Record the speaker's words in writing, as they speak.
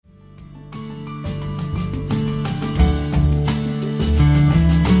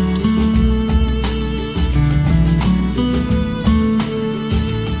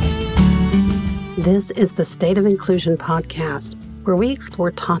This is the State of Inclusion podcast, where we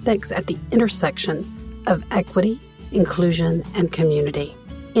explore topics at the intersection of equity, inclusion, and community.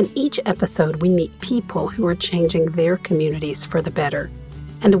 In each episode, we meet people who are changing their communities for the better,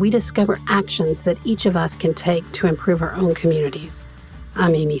 and we discover actions that each of us can take to improve our own communities.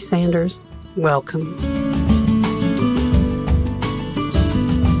 I'm Amy Sanders. Welcome.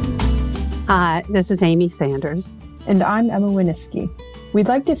 Hi, this is Amy Sanders. And I'm Emma Winiski. We'd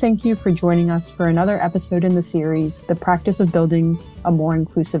like to thank you for joining us for another episode in the series, The Practice of Building a More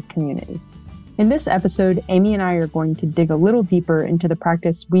Inclusive Community. In this episode, Amy and I are going to dig a little deeper into the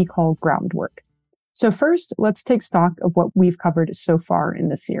practice we call groundwork. So first, let's take stock of what we've covered so far in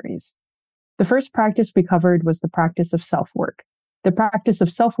the series. The first practice we covered was the practice of self-work. The practice of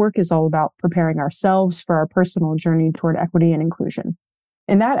self-work is all about preparing ourselves for our personal journey toward equity and inclusion.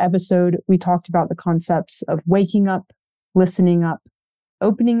 In that episode, we talked about the concepts of waking up, listening up,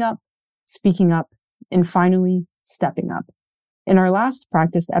 opening up, speaking up, and finally, stepping up. In our last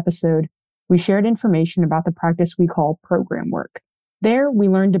practice episode, we shared information about the practice we call program work. There, we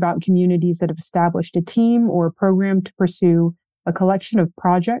learned about communities that have established a team or a program to pursue a collection of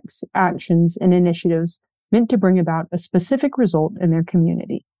projects, actions, and initiatives meant to bring about a specific result in their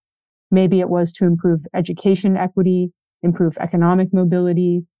community. Maybe it was to improve education equity, improve economic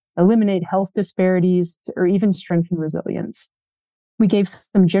mobility, eliminate health disparities, or even strengthen resilience. We gave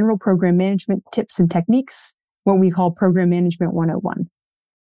some general program management tips and techniques, what we call Program Management 101.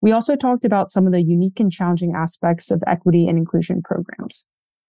 We also talked about some of the unique and challenging aspects of equity and inclusion programs.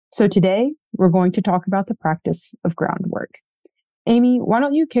 So today, we're going to talk about the practice of groundwork. Amy, why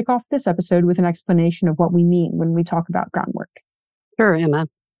don't you kick off this episode with an explanation of what we mean when we talk about groundwork? Sure, Emma.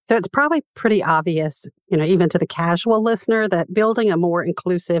 So it's probably pretty obvious, even to the casual listener, that building a more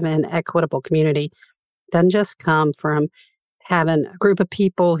inclusive and equitable community doesn't just come from having a group of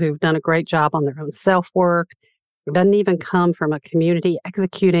people who've done a great job on their own self-work. It doesn't even come from a community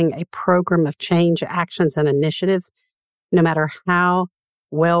executing a program of change actions and initiatives, no matter how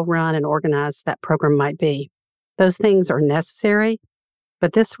well-run and organized that program might be. Those things are necessary,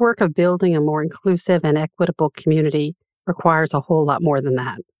 but this work of building a more inclusive and equitable community requires a whole lot more than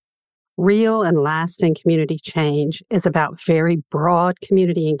that. Real and lasting community change is about very broad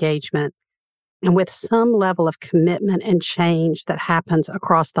community engagement and with some level of commitment and change that happens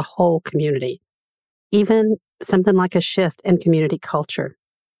across the whole community, even something like a shift in community culture.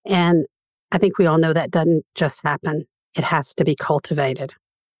 And I think we all know that doesn't just happen. It has to be cultivated.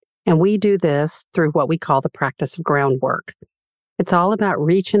 And we do this through what we call the practice of groundwork. It's all about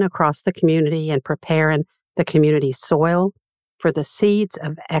reaching across the community and preparing the community soil for the seeds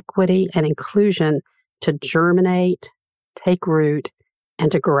of equity and inclusion to germinate, take root,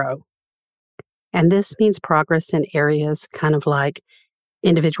 and to grow. And this means progress in areas kind of like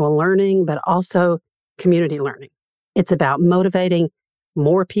individual learning, but also community learning. It's about motivating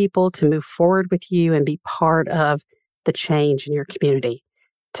more people to move forward with you and be part of the change in your community.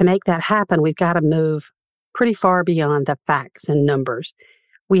 To make that happen, we've got to move pretty far beyond the facts and numbers.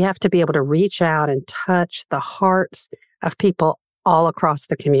 We have to be able to reach out and touch the hearts of people all across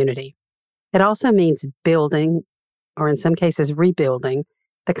the community. It also means building, or in some cases rebuilding,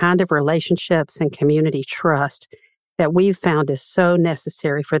 the kind of relationships and community trust that we've found is so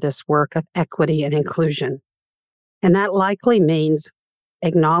necessary for this work of equity and inclusion. And that likely means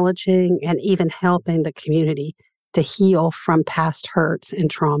acknowledging and even helping the community to heal from past hurts and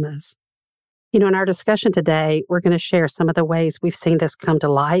traumas. In our discussion today, we're going to share some of the ways we've seen this come to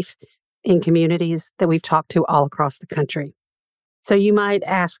life in communities that we've talked to all across the country. So you might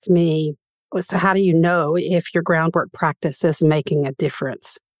ask me, so how do you know if your groundwork practice is making a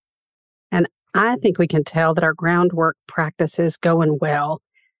difference? And I think we can tell that our groundwork practice is going well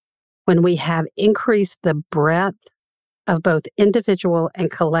when we have increased the breadth of both individual and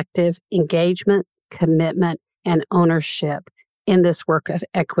collective engagement, commitment, and ownership in this work of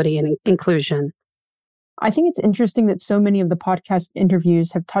equity and inclusion. I think it's interesting that so many of the podcast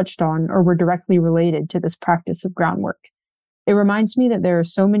interviews have touched on or were directly related to this practice of groundwork. It reminds me that there are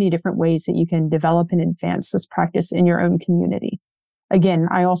so many different ways that you can develop and advance this practice in your own community. Again,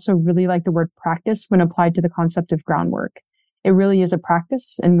 I also really like the word practice when applied to the concept of groundwork. It really is a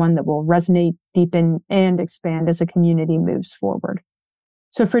practice and one that will resonate, deepen, and expand as a community moves forward.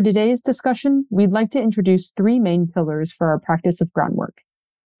 So for today's discussion, we'd like to introduce three main pillars for our practice of groundwork.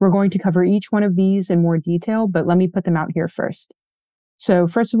 We're going to cover each one of these in more detail, but let me put them out here first. So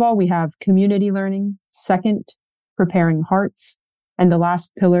first of all, we have community learning. Second, preparing hearts. And the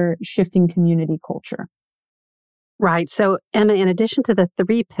last pillar, shifting community culture. Right. So, Emma, in addition to the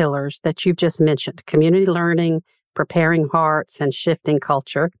three pillars that you've just mentioned, community learning, preparing hearts, and shifting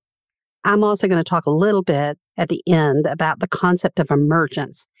culture, I'm also going to talk a little bit at the end about the concept of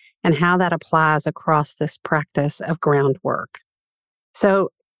emergence and how that applies across this practice of groundwork. So,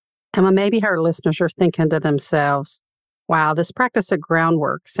 Emma, maybe our listeners are thinking to themselves, wow, this practice of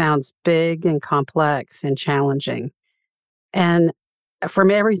groundwork sounds big and complex and challenging. And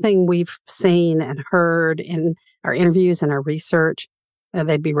from everything we've seen and heard in our interviews and our research,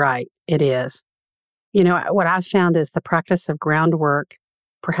 they'd be right. It is. What I've found is the practice of groundwork,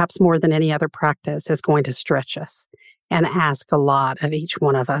 perhaps more than any other practice, is going to stretch us and ask a lot of each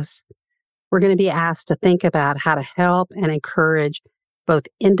one of us. We're going to be asked to think about how to help and encourage both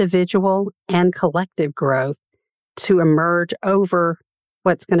individual and collective growth to emerge over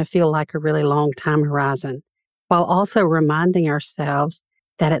what's going to feel like a really long time horizon, while also reminding ourselves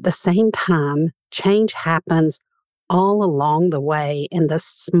that at the same time, change happens all along the way in the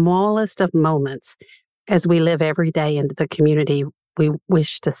smallest of moments as we live every day into the community we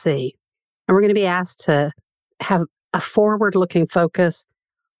wish to see. And we're going to be asked to have a forward-looking focus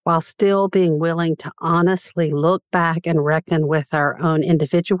while still being willing to honestly look back and reckon with our own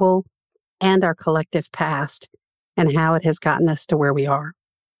individual and our collective past and how it has gotten us to where we are.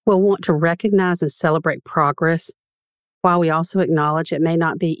 We'll want to recognize and celebrate progress, while we also acknowledge it may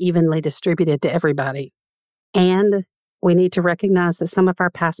not be evenly distributed to everybody. And we need to recognize that some of our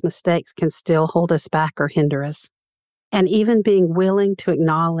past mistakes can still hold us back or hinder us. And even being willing to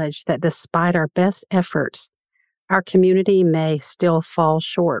acknowledge that despite our best efforts, our community may still fall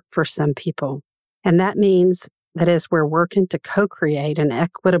short for some people. And that means that as we're working to co-create an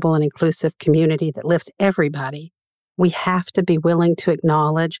equitable and inclusive community that lifts everybody, we have to be willing to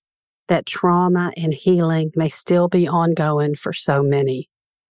acknowledge that trauma and healing may still be ongoing for so many.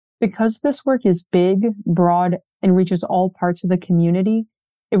 Because this work is big, broad, and reaches all parts of the community,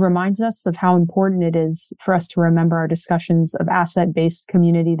 it reminds us of how important it is for us to remember our discussions of asset-based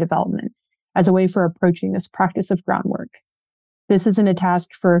community development as a way for approaching this practice of groundwork. This isn't a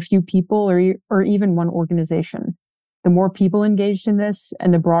task for a few people or even one organization. The more people engaged in this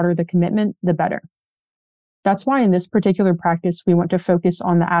and the broader the commitment, the better. That's why in this particular practice, we want to focus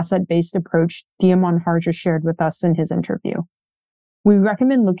on the asset-based approach Diyamon Harja shared with us in his interview. We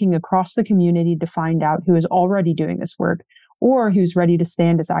recommend looking across the community to find out who is already doing this work or who's ready to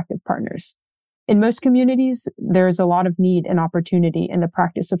stand as active partners. In most communities, there is a lot of need and opportunity in the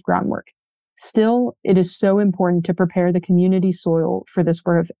practice of groundwork. Still, it is so important to prepare the community soil for this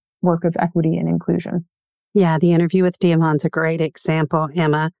work of equity and inclusion. Yeah, the interview with Diyamon's a great example,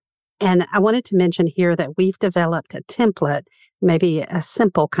 Emma. And I wanted to mention here that we've developed a template, maybe a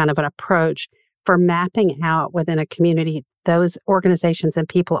simple kind of an approach for mapping out within a community those organizations and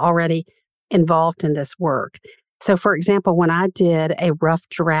people already involved in this work. So, for example, when I did a rough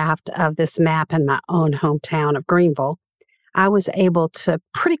draft of this map in my own hometown of Greenville, I was able to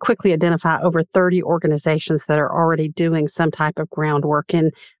pretty quickly identify over 30 organizations that are already doing some type of groundwork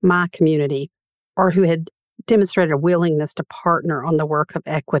in my community or who had demonstrated a willingness to partner on the work of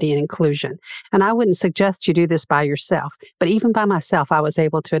equity and inclusion. And I wouldn't suggest you do this by yourself, but even by myself, I was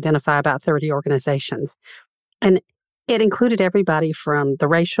able to identify about 30 organizations. And it included everybody from the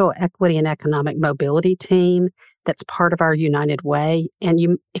Racial Equity and Economic Mobility team that's part of our United Way.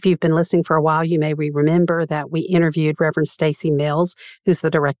 And if you've been listening for a while, you may remember that we interviewed Reverend Stacy Mills, who's the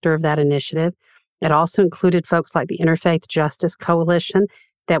director of that initiative. It also included folks like the Interfaith Justice Coalition,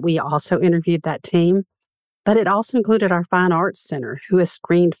 that we also interviewed that team. But it also included our Fine Arts Center, who has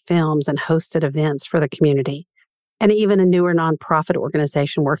screened films and hosted events for the community, and even a newer nonprofit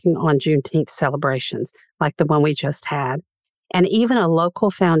organization working on Juneteenth celebrations, like the one we just had, and even a local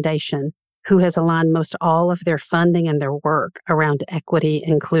foundation who has aligned most all of their funding and their work around equity,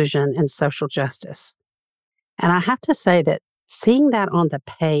 inclusion, and social justice. And I have to say that seeing that on the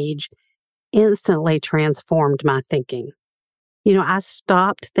page instantly transformed my thinking. I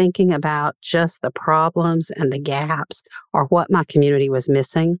stopped thinking about just the problems and the gaps or what my community was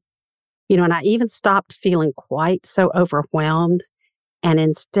missing. And I even stopped feeling quite so overwhelmed and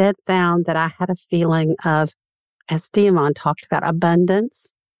instead found that I had a feeling of, as Diyamon talked about,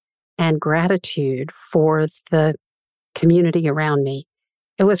 abundance and gratitude for the community around me.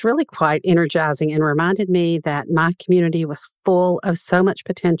 It was really quite energizing and reminded me that my community was full of so much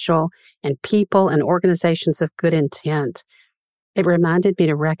potential and people and organizations of good intent. It reminded me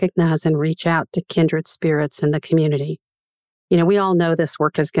to recognize and reach out to kindred spirits in the community. We all know this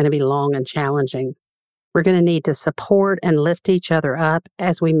work is going to be long and challenging. We're going to need to support and lift each other up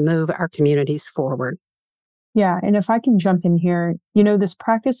as we move our communities forward. Yeah, and if I can jump in here, this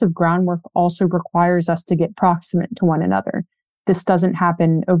practice of groundwork also requires us to get proximate to one another. This doesn't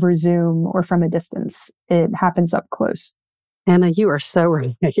happen over Zoom or from a distance. It happens up close. Emma, you are so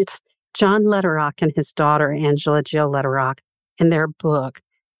right. John Letterock and his daughter, Angela Jill Letterock, in their book,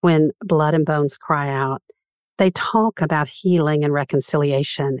 When Blood and Bones Cry Out, they talk about healing and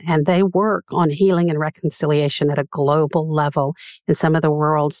reconciliation, and they work on healing and reconciliation at a global level in some of the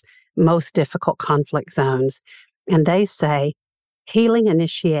world's most difficult conflict zones. And they say healing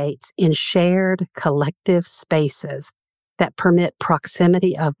initiates in shared collective spaces that permit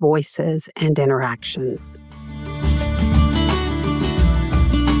proximity of voices and interactions.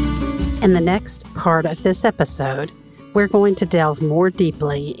 In the next part of this episode, we're going to delve more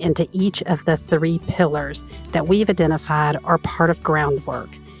deeply into each of the 3 pillars that we've identified are part of groundwork.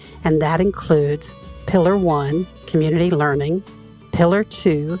 And that includes Pillar 1, community learning, Pillar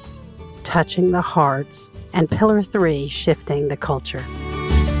 2, touching the hearts, and Pillar 3, shifting the culture.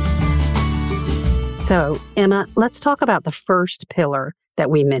 So, Emma, let's talk about the first pillar that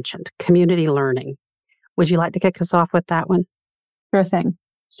we mentioned, community learning. Would you like to kick us off with that one? Sure thing.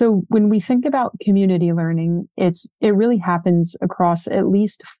 So when we think about community learning, it really happens across at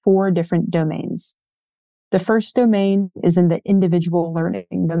least 4 different domains. The first domain is in the individual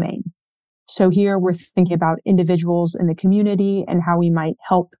learning domain. So here we're thinking about individuals in the community and how we might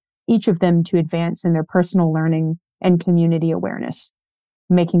help each of them to advance in their personal learning and community awareness,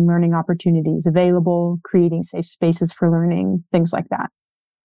 making learning opportunities available, creating safe spaces for learning, things like that.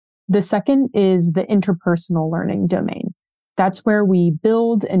 The second is the interpersonal learning domain. That's where we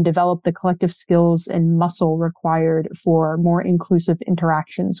build and develop the collective skills and muscle required for more inclusive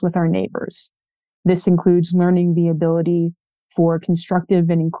interactions with our neighbors. This includes learning the ability for constructive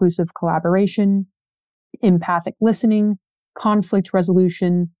and inclusive collaboration, empathic listening, conflict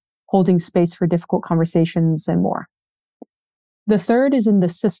resolution, holding space for difficult conversations, and more. The third is in the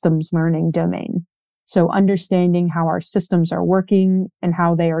systems learning domain. So understanding how our systems are working and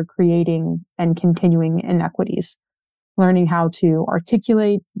how they are creating and continuing inequities. Learning how to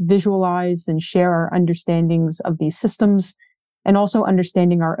articulate, visualize, and share our understandings of these systems, and also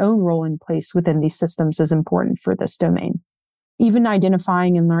understanding our own role and place within these systems is important for this domain. Even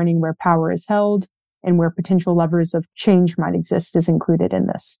identifying and learning where power is held and where potential levers of change might exist is included in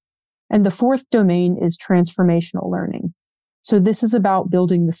this. And the fourth domain is transformational learning. So this is about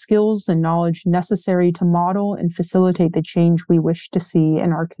building the skills and knowledge necessary to model and facilitate the change we wish to see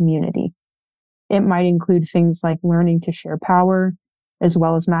in our community. It might include things like learning to share power, as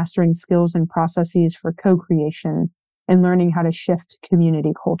well as mastering skills and processes for co-creation and learning how to shift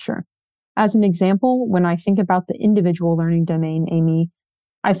community culture. As an example, when I think about the individual learning domain, Amy,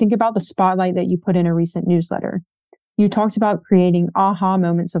 I think about the spotlight that you put in a recent newsletter. You talked about creating aha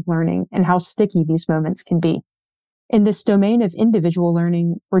moments of learning and how sticky these moments can be. In this domain of individual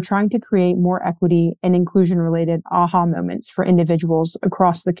learning, we're trying to create more equity and inclusion-related aha moments for individuals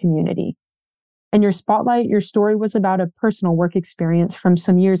across the community. In your spotlight, your story was about a personal work experience from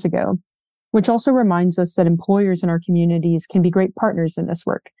some years ago, which also reminds us that employers in our communities can be great partners in this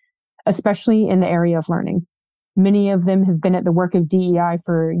work, especially in the area of learning. Many of them have been at the work of DEI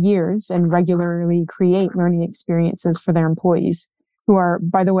for years and regularly create learning experiences for their employees, who are,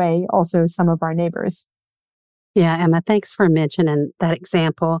 by the way, also some of our neighbors. Yeah, Emma, thanks for mentioning that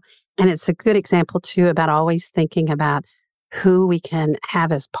example. And it's a good example, too, about always thinking about who we can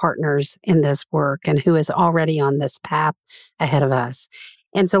have as partners in this work and who is already on this path ahead of us.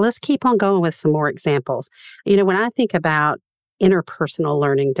 And so let's keep on going with some more examples. You know, when I think about interpersonal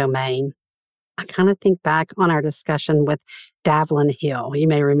learning domain, I kind of think back on our discussion with Davlin Hill. You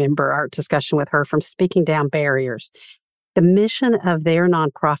may remember our discussion with her from Speaking Down Barriers. The mission of their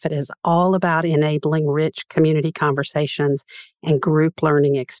nonprofit is all about enabling rich community conversations and group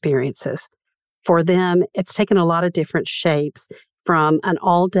learning experiences. For them, it's taken a lot of different shapes, from an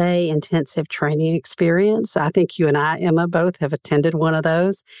all-day intensive training experience. I think you and I, Emma, both have attended one of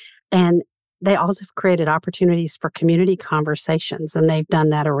those. And they also have created opportunities for community conversations. And they've done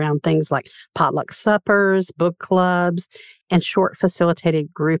that around things like potluck suppers, book clubs, and short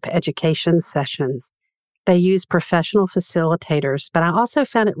facilitated group education sessions. They use professional facilitators, but I also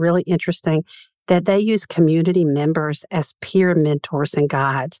found it really interesting that they use community members as peer mentors and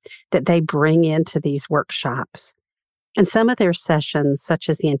guides that they bring into these workshops. And some of their sessions, such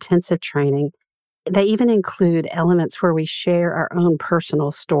as the intensive training, they even include elements where we share our own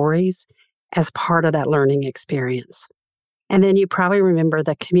personal stories as part of that learning experience. And then you probably remember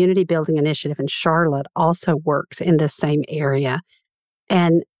the Community Building Initiative in Charlotte also works in this same area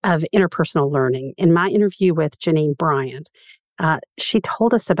and of interpersonal learning. In my interview with Janine Bryant, she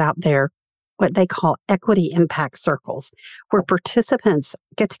told us about their what they call equity impact circles, where participants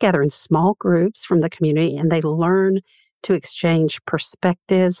get together in small groups from the community and they learn to exchange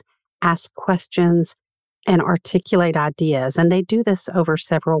perspectives, ask questions, and articulate ideas. And they do this over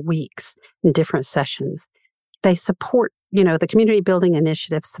several weeks in different sessions. They support, the community building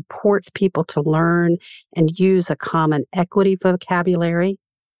initiative supports people to learn and use a common equity vocabulary.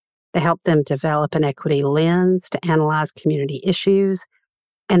 They help them develop an equity lens to analyze community issues,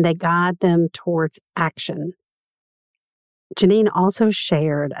 and they guide them towards action. Janine also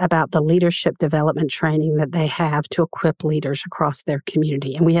shared about the leadership development training that they have to equip leaders across their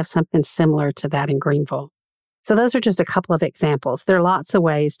community, and we have something similar to that in Greenville. So those are just a couple of examples. There are lots of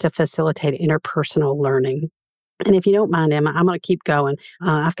ways to facilitate interpersonal learning. And if you don't mind, Emma, I'm going to keep going.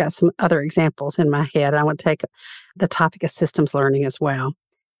 I've got some other examples in my head. I want to take the topic of systems learning as well.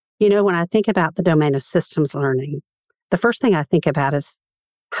 When I think about the domain of systems learning, the first thing I think about is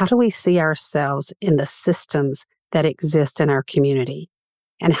how do we see ourselves in the systems that exist in our community?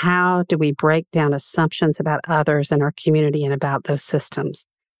 And how do we break down assumptions about others in our community and about those systems?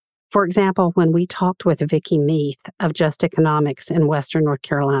 For example, when we talked with Vicki Meath of Just Economics in Western North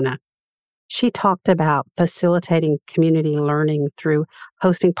Carolina, she talked about facilitating community learning through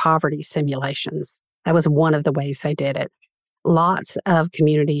hosting poverty simulations. That was one of the ways they did it. Lots of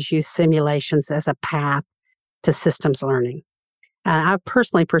communities use simulations as a path to systems learning. I've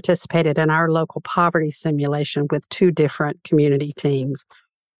personally participated in our local poverty simulation with 2 different community teams.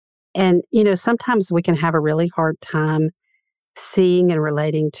 And, sometimes we can have a really hard time seeing and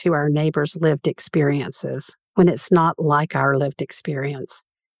relating to our neighbors' lived experiences when it's not like our lived experience.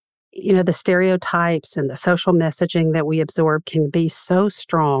 The stereotypes and the social messaging that we absorb can be so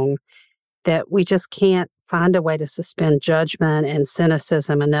strong that we just can't find a way to suspend judgment and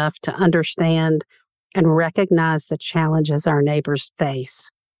cynicism enough to understand and recognize the challenges our neighbors face.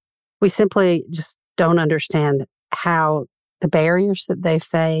 We simply just don't understand how the barriers that they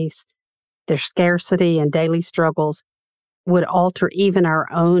face, their scarcity and daily struggles would alter even our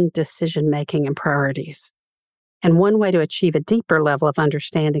own decision-making and priorities. And one way to achieve a deeper level of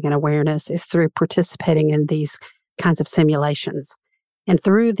understanding and awareness is through participating in these kinds of simulations. And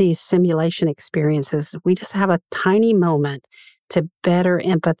through these simulation experiences, we just have a tiny moment to better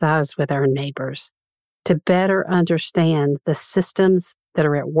empathize with our neighbors, to better understand the systems that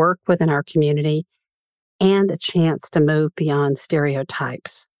are at work within our community, and a chance to move beyond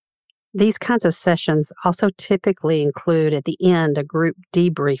stereotypes. These kinds of sessions also typically include at the end a group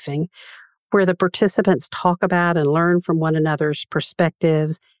debriefing where the participants talk about and learn from one another's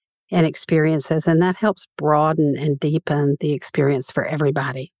perspectives and experiences, and that helps broaden and deepen the experience for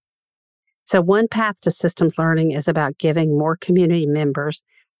everybody. So one path to systems learning is about giving more community members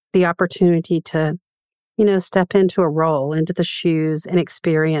the opportunity to, step into a role, into the shoes, and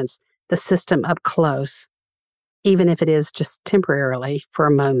experience the system up close, even if it is just temporarily for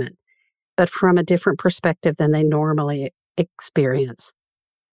a moment, but from a different perspective than they normally experience.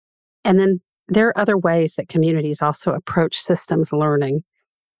 And then there are other ways that communities also approach systems learning.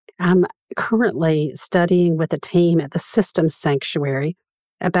 I'm currently studying with a team at the Systems Sanctuary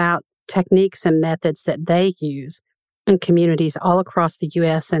about techniques and methods that they use in communities all across the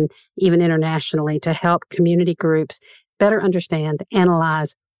U.S. and even internationally to help community groups better understand,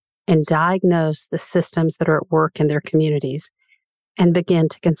 analyze, and diagnose the systems that are at work in their communities and begin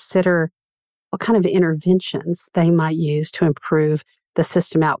to consider what kind of interventions they might use to improve the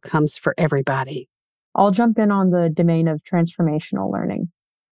system outcomes for everybody. I'll jump in on the domain of transformational learning.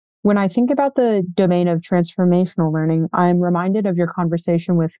 When I think about the domain of transformational learning, I'm reminded of your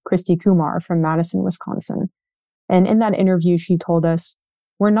conversation with Christy Kumar from Madison, Wisconsin. And in that interview, she told us,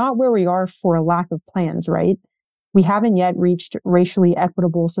 we're not where we are for a lack of plans, right? We haven't yet reached racially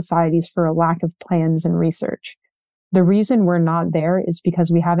equitable societies for a lack of plans and research. The reason we're not there is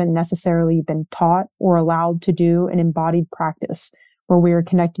because we haven't necessarily been taught or allowed to do an embodied practice where we are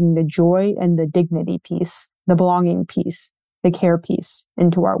connecting the joy and the dignity piece, the belonging piece, the care piece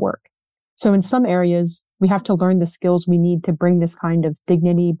into our work. So in some areas, we have to learn the skills we need to bring this kind of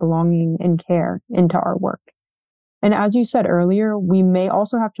dignity, belonging, and care into our work. And as you said earlier, we may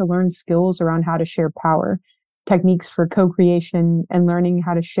also have to learn skills around how to share power, techniques for co-creation, and learning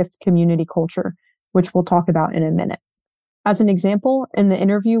how to shift community culture, which we'll talk about in a minute. As an example, in the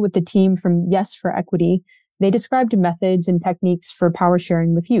interview with the team from Yes for Equity, they described methods and techniques for power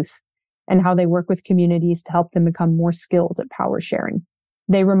sharing with youth and how they work with communities to help them become more skilled at power sharing.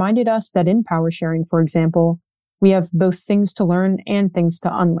 They reminded us that in power sharing, for example, we have both things to learn and things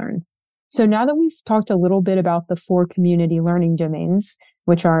to unlearn. So now that we've talked a little bit about the 4 community learning domains,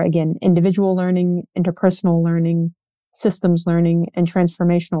 which are, again, individual learning, interpersonal learning, systems learning, and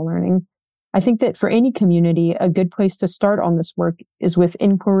transformational learning, I think that for any community, a good place to start on this work is with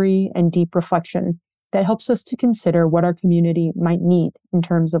inquiry and deep reflection that helps us to consider what our community might need in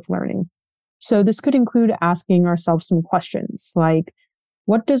terms of learning. So this could include asking ourselves some questions like,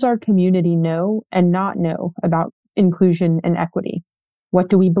 what does our community know and not know about inclusion and equity? What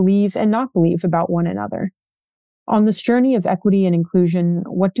do we believe and not believe about one another? On this journey of equity and inclusion,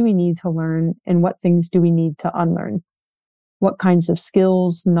 what do we need to learn and what things do we need to unlearn? What kinds of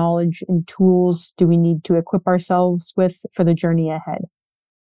skills, knowledge, and tools do we need to equip ourselves with for the journey ahead?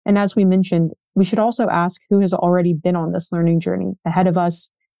 And as we mentioned, we should also ask who has already been on this learning journey ahead of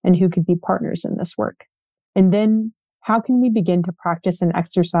us and who could be partners in this work. And then, how can we begin to practice and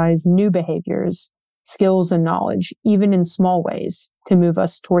exercise new behaviors, skills, and knowledge, even in small ways, to move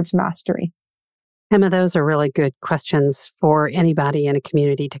us towards mastery? Emma, those are really good questions for anybody in a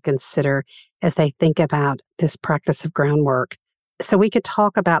community to consider as they think about this practice of groundwork. So we could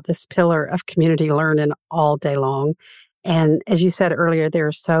talk about this pillar of community learning all day long. And as you said earlier, there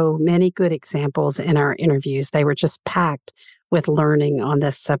are so many good examples in our interviews. They were just packed with learning on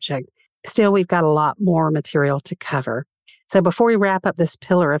this subject. Still, we've got a lot more material to cover. So before we wrap up this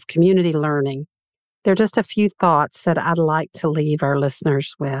pillar of community learning, there are just a few thoughts that I'd like to leave our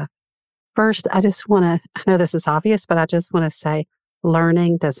listeners with. First, I know this is obvious, but I just want to say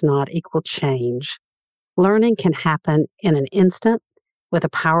learning does not equal change. Learning can happen in an instant with a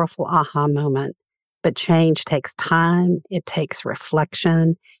powerful aha moment, but change takes time, it takes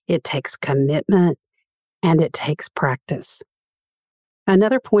reflection, it takes commitment, and it takes practice.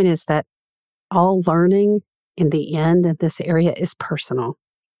 Another point is that all learning in the end in this area is personal.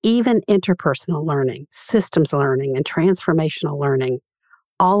 Even interpersonal learning, systems learning, and transformational learning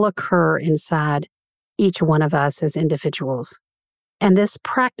all occur inside each one of us as individuals. And this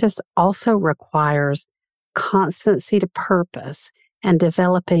practice also requires constancy to purpose and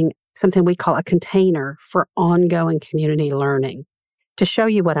developing something we call a container for ongoing community learning. To show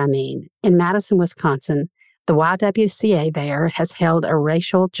you what I mean, in Madison, Wisconsin, the YWCA there has held a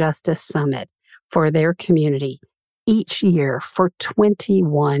racial justice summit for their community each year for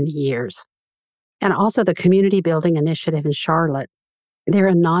 21 years. And also the Community Building Initiative in Charlotte. They're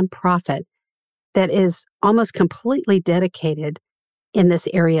a nonprofit that is almost completely dedicated in this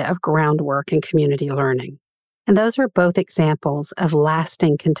area of groundwork and community learning. And those are both examples of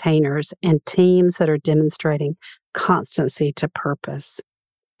lasting containers and teams that are demonstrating constancy to purpose.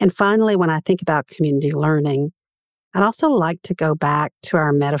 And finally, when I think about community learning, I'd also like to go back to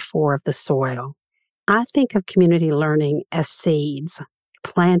our metaphor of the soil. I think of community learning as seeds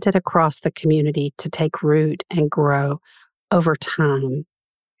planted across the community to take root and grow over time.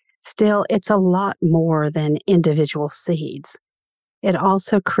 Still, it's a lot more than individual seeds. It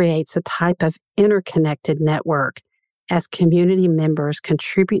also creates a type of interconnected network as community members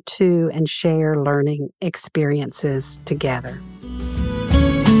contribute to and share learning experiences together.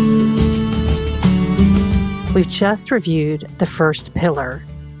 We've just reviewed the first pillar,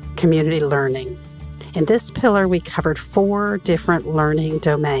 community learning. In this pillar, we covered 4 different learning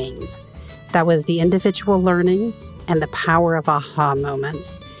domains. That was the individual learning and the power of aha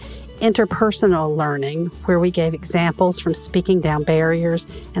moments, interpersonal learning, where we gave examples from Speaking Down Barriers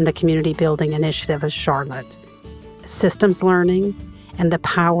and the Community Building Initiative of Charlotte, systems learning, and the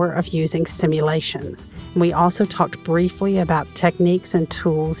power of using simulations. We also talked briefly about techniques and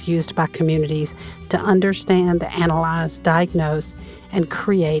tools used by communities to understand, analyze, diagnose, and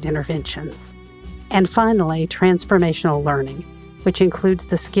create interventions. And finally, transformational learning, which includes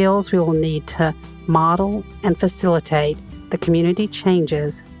the skills we will need to model and facilitate the community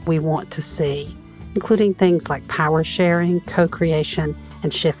changes we want to see, including things like power sharing, co-creation,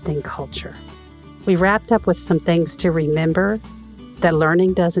 and shifting culture. We wrapped up with some things to remember: that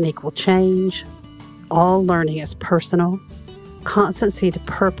learning doesn't equal change, all learning is personal, constancy to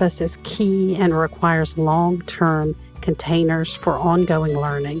purpose is key and requires long-term containers for ongoing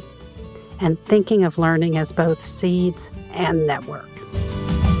learning, and thinking of learning as both seeds and network.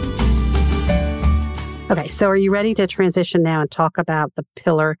 Okay, so are you ready to transition now and talk about the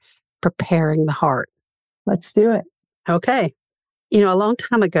pillar, preparing the heart? Let's do it. Okay. A long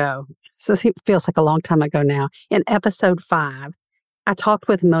time ago, so it feels like a long time ago now, in episode 5, I talked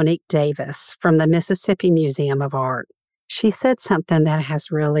with Monique Davis from the Mississippi Museum of Art. She said something that has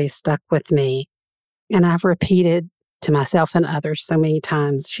really stuck with me, and I've repeated to myself and others so many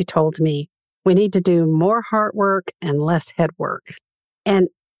times. She told me, we need to do more heart work and less head work. And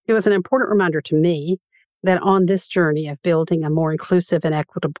it was an important reminder to me that on this journey of building a more inclusive and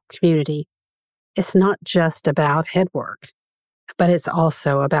equitable community, it's not just about head work, but it's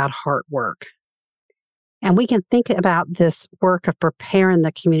also about heart work. And we can think about this work of preparing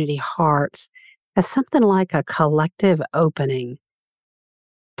the community hearts as something like a collective opening,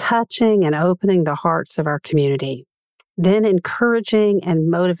 touching and opening the hearts of our community, then encouraging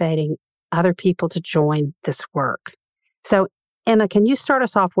and motivating other people to join this work. So, Emma, can you start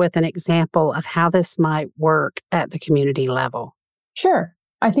us off with an example of how this might work at the community level? Sure.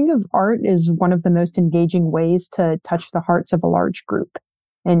 I think of art as one of the most engaging ways to touch the hearts of a large group,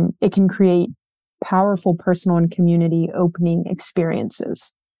 and it can create powerful personal and community opening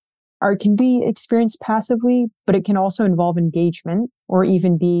experiences. Art can be experienced passively, but it can also involve engagement or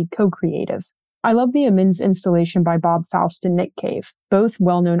even be co-creative. I love the Amends installation by Bob Faust and Nick Cave, both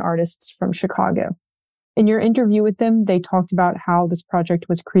well-known artists from Chicago. In your interview with them, they talked about how this project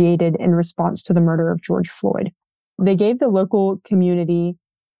was created in response to the murder of George Floyd. They gave the local community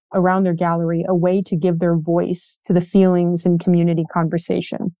around their gallery a way to give their voice to the feelings and community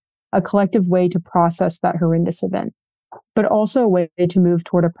conversation, a collective way to process that horrendous event, but also a way to move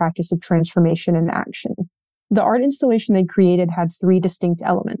toward a practice of transformation and action. The art installation they created had 3 distinct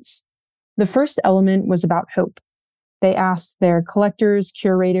elements. The first element was about hope. They asked their collectors,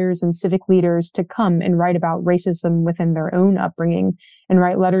 curators, and civic leaders to come and write about racism within their own upbringing and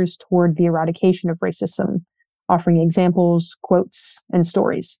write letters toward the eradication of racism, offering examples, quotes, and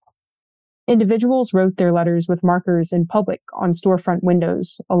stories. Individuals wrote their letters with markers in public on storefront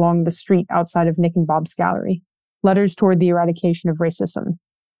windows along the street outside of Nick and Bob's gallery, letters toward the eradication of racism.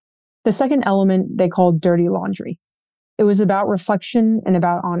 The second element they called dirty laundry. It was about reflection and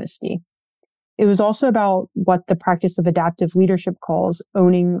about honesty. It was also about what the practice of adaptive leadership calls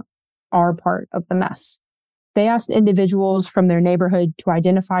owning our part of the mess. They asked individuals from their neighborhood to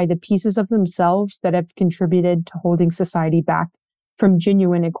identify the pieces of themselves that have contributed to holding society back from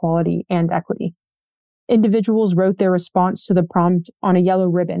genuine equality and equity. Individuals wrote their response to the prompt on a yellow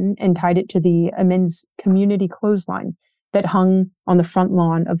ribbon and tied it to the Amends community clothesline that hung on the front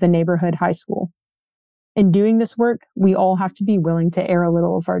lawn of the neighborhood high school. In doing this work, we all have to be willing to air a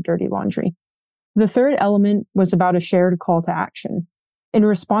little of our dirty laundry. The third element was about a shared call to action. In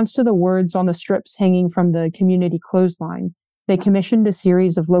response to the words on the strips hanging from the community clothesline, they commissioned a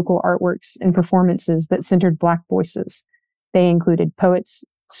series of local artworks and performances that centered Black voices. They included poets,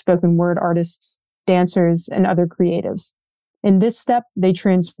 spoken word artists, dancers, and other creatives. In this step, they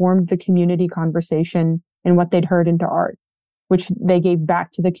transformed the community conversation and what they'd heard into art, which they gave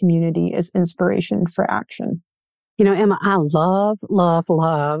back to the community as inspiration for action. You know, Emma, I love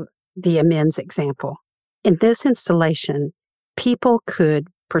the Amends example. In this installation, people could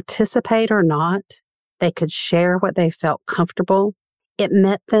participate or not. They could share what they felt comfortable. It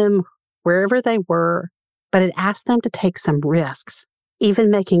met them wherever they were, but it asked them to take some risks,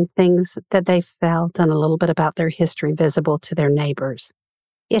 even making things that they felt and a little bit about their history visible to their neighbors.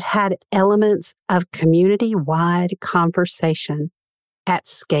 It had elements of community-wide conversation at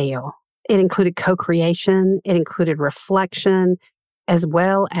scale. It included co-creation, it included reflection, as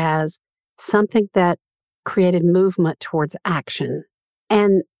well as something that created movement towards action.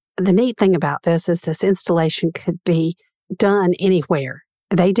 And the neat thing about this is this installation could be done anywhere.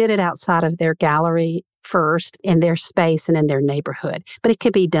 They did it outside of their gallery first, in their space and in their neighborhood, but it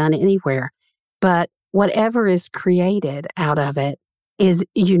could be done anywhere. But whatever is created out of it is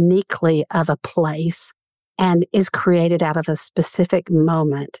uniquely of a place and is created out of a specific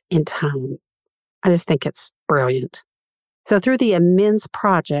moment in time. I just think it's brilliant. So through the Amends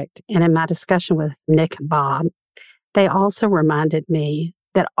project and in my discussion with Nick and Bob, they also reminded me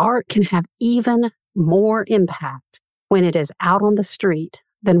that art can have even more impact when it is out on the street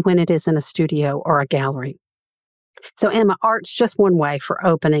than when it is in a studio or a gallery. So Emma, art's just one way for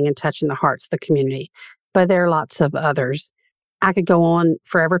opening and touching the hearts of the community, but there are lots of others. I could go on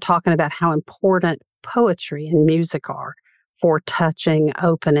forever talking about how important poetry and music are for touching,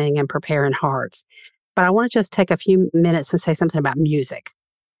 opening, and preparing hearts. But I want to just take a few minutes and say something about music.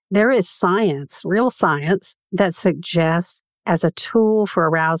 There is science, real science, that suggests as a tool for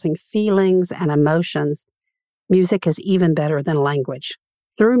arousing feelings and emotions, music is even better than language.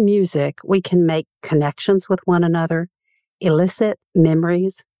 Through music, we can make connections with one another, elicit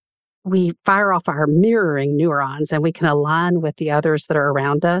memories. We fire off our mirroring neurons and we can align with the others that are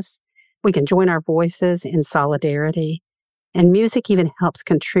around us. We can join our voices in solidarity. And music even helps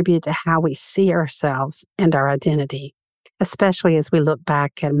contribute to how we see ourselves and our identity, especially as we look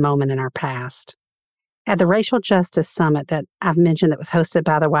back at a moment in our past. At the Racial Justice Summit that I've mentioned that was hosted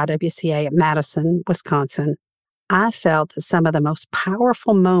by the YWCA at Madison, Wisconsin, I felt that some of the most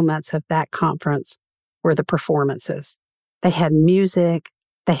powerful moments of that conference were the performances. They had music,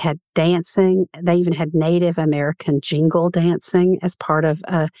 they had dancing, they even had Native American jingle dancing as part of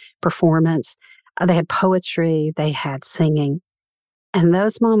a performance. They had poetry, they had singing. And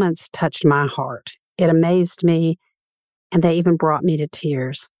those moments touched my heart. It amazed me, and they even brought me to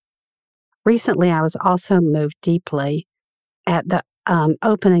tears. Recently, I was also moved deeply at the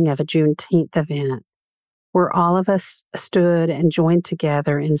opening of a Juneteenth event where all of us stood and joined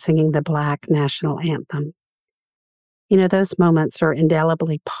together in singing the Black national anthem. You know, those moments are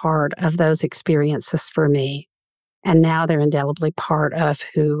indelibly part of those experiences for me, and now they're indelibly part of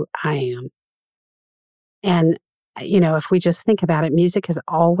who I am. And, you know, if we just think about it, music has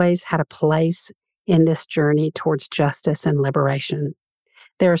always had a place in this journey towards justice and liberation.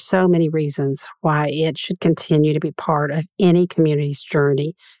 There are so many reasons why it should continue to be part of any community's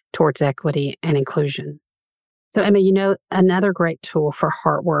journey towards equity and inclusion. So, Emma, you know, another great tool for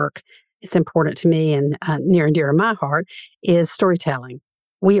heart work, it's important to me and near and dear to my heart, is storytelling.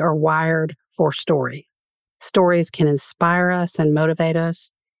 We are wired for story. Stories can inspire us and motivate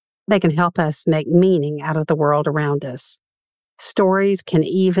us. They can help us make meaning out of the world around us. Stories can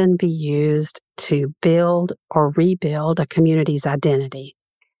even be used to build or rebuild a community's identity.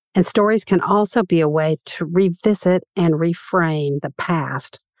 And stories can also be a way to revisit and reframe the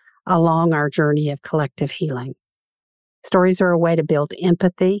past along our journey of collective healing. Stories are a way to build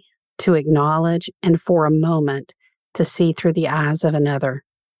empathy, to acknowledge, and for a moment to see through the eyes of another.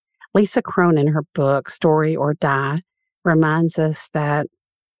 Lisa Cron, in her book, Story or Die, reminds us that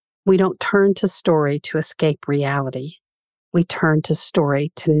we don't turn to story to escape reality. We turn to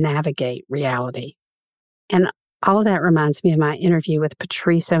story to navigate reality. And all of that reminds me of my interview with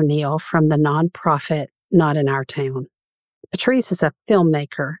Patrice O'Neill from the nonprofit Not in Our Town. Patrice is a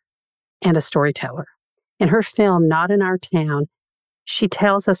filmmaker and a storyteller. In her film, Not in Our Town, she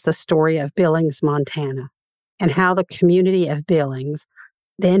tells us the story of Billings, Montana, and how the community of Billings,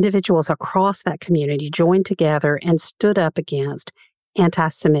 the individuals across that community, joined together and stood up against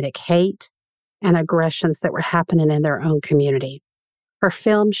anti-Semitic hate and aggressions that were happening in their own community. Her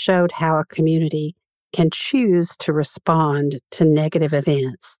film showed how a community can choose to respond to negative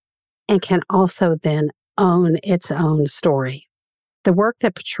events and can also then own its own story. The work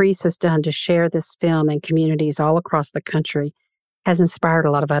that Patrice has done to share this film in communities all across the country has inspired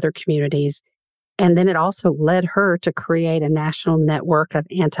a lot of other communities. And then it also led her to create a national network of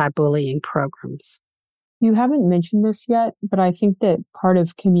anti-bullying programs. You haven't mentioned this yet, but I think that part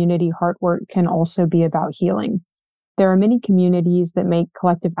of community heart work can also be about healing. There are many communities that make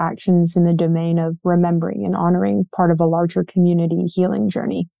collective actions in the domain of remembering and honoring part of a larger community healing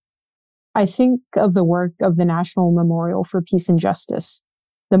journey. I think of the work of the National Memorial for Peace and Justice.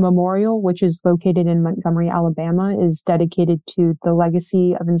 The memorial, which is located in Montgomery, Alabama, is dedicated to the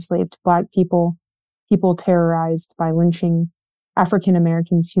legacy of enslaved Black people, people terrorized by lynching, African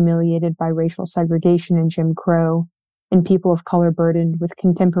Americans humiliated by racial segregation and Jim Crow, and people of color burdened with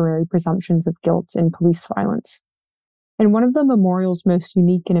contemporary presumptions of guilt and police violence. And one of the memorial's most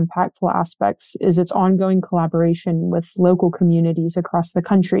unique and impactful aspects is its ongoing collaboration with local communities across the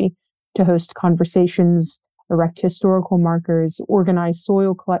country to host conversations, erect historical markers, organize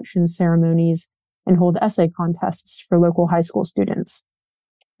soil collection ceremonies, and hold essay contests for local high school students.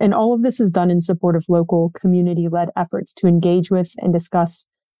 And all of this is done in support of local community-led efforts to engage with and discuss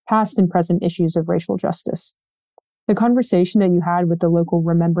past and present issues of racial justice. The conversation that you had with the local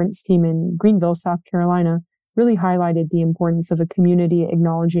remembrance team in Greenville, South Carolina, really highlighted the importance of a community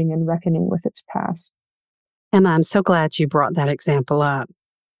acknowledging and reckoning with its past. Emma, I'm so glad you brought that example up.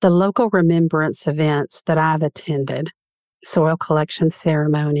 The local remembrance events that I've attended, soil collection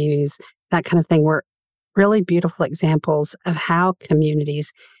ceremonies, that kind of thing, were really beautiful examples of how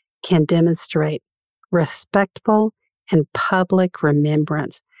communities can demonstrate respectful and public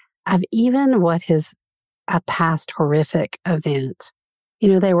remembrance of even what is a past horrific event. You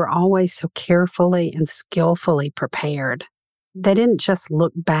know, they were always so carefully and skillfully prepared. They didn't just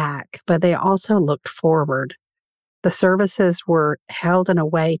look back, but they also looked forward. The services were held in a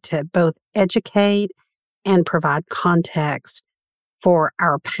way to both educate and provide context for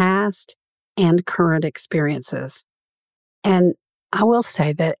our past and current experiences. And I will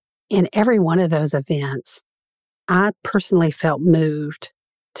say that in every one of those events, I personally felt moved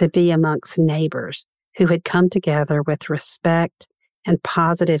to be amongst neighbors who had come together with respect and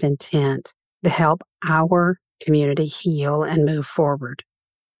positive intent to help our community heal and move forward.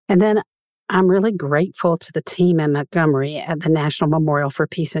 And then I'm really grateful to the team in Montgomery at the National Memorial for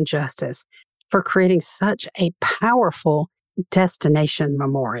Peace and Justice for creating such a powerful destination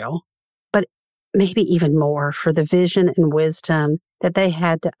memorial, but maybe even more for the vision and wisdom that they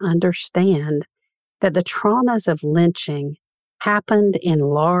had to understand that the traumas of lynching happened in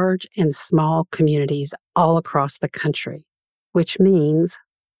large and small communities all across the country, which means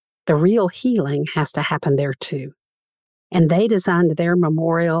the real healing has to happen there too. And they designed their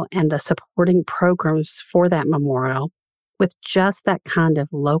memorial and the supporting programs for that memorial with just that kind of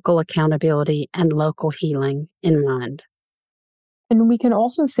local accountability and local healing in mind. And we can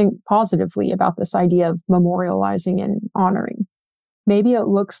also think positively about this idea of memorializing and honoring. Maybe it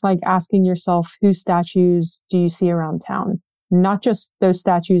looks like asking yourself, whose statues do you see around town? Not just those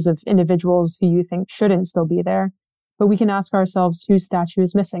statues of individuals who you think shouldn't still be there, but we can ask ourselves whose statue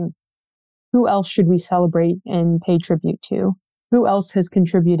is missing. Who else should we celebrate and pay tribute to? Who else has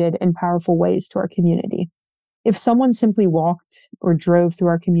contributed in powerful ways to our community? If someone simply walked or drove through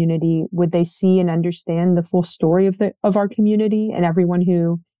our community, would they see and understand the full story of our community and everyone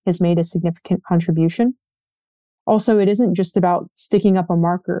who has made a significant contribution? Also, it isn't just about sticking up a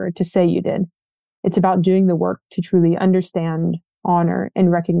marker to say you did. It's about doing the work to truly understand, honor,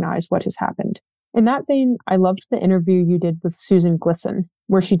 and recognize what has happened. In that vein, I loved the interview you did with Susan Glisson,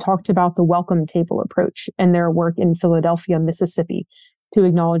 where she talked about the welcome table approach and their work in Philadelphia, Mississippi, to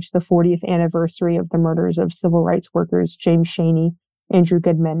acknowledge the 40th anniversary of the murders of civil rights workers James Chaney, Andrew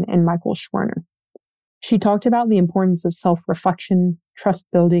Goodman, and Michael Schwerner. She talked about the importance of self-reflection, trust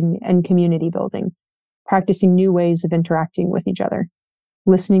building, and community building, practicing new ways of interacting with each other,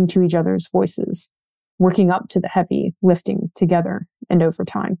 listening to each other's voices, working up to the heavy lifting together and over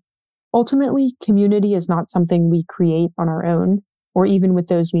time. Ultimately, community is not something we create on our own or even with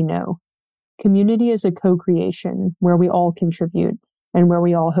those we know. Community is a co-creation where we all contribute and where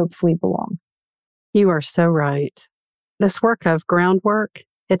we all hopefully belong. You are so right. This work of groundwork,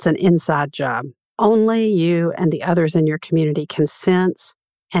 it's an inside job. Only you and the others in your community can sense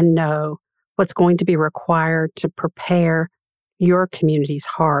and know what's going to be required to prepare your community's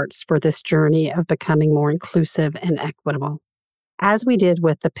hearts for this journey of becoming more inclusive and equitable. As we did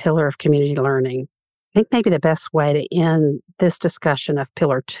with the pillar of community learning, I think maybe the best way to end this discussion of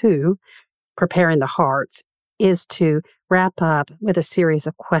pillar 2, preparing the hearts, is to wrap up with a series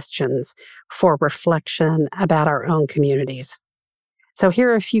of questions for reflection about our own communities. So here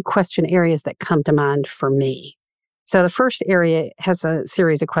are a few question areas that come to mind for me. So the first area has a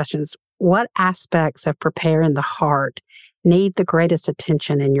series of questions. What aspects of preparing the heart need the greatest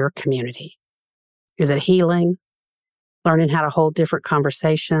attention in your community? Is it healing, learning how to hold different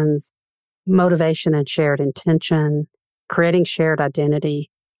conversations, motivation and shared intention, creating shared identity,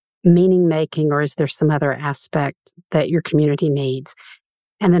 meaning making, or is there some other aspect that your community needs?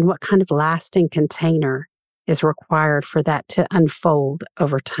 And then what kind of lasting container is required for that to unfold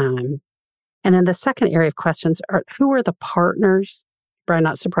over time? And then the second area of questions are, who are the partners? Probably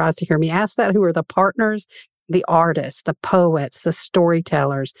not surprised to hear me ask that. Who are the partners, the artists, the poets, the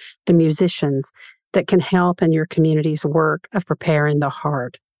storytellers, the musicians that can help in your community's work of preparing the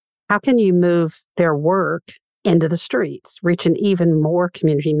heart? How can you move their work into the streets, reaching even more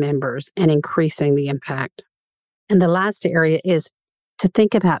community members and increasing the impact? And the last area is to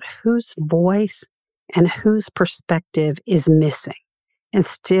think about whose voice and whose perspective is missing and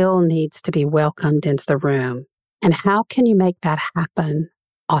still needs to be welcomed into the room. And how can you make that happen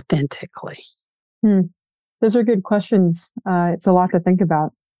authentically? Those are good questions. It's a lot to think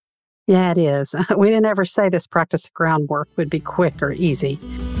about. Yeah, it is. We didn't ever say this practice of groundwork would be quick or easy.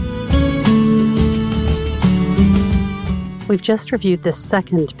 We've just reviewed the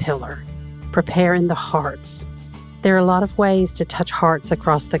second pillar, preparing the hearts. There are a lot of ways to touch hearts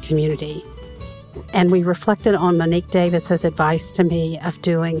across the community. And we reflected on Monique Davis's advice to me of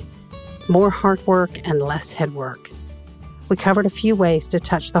doing more heart work and less head work. We covered a few ways to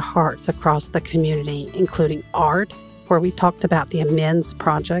touch the hearts across the community, including art, where we talked about the Amends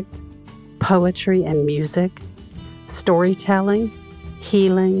Project, poetry and music, storytelling,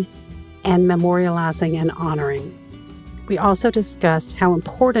 healing, and memorializing and honoring. We also discussed how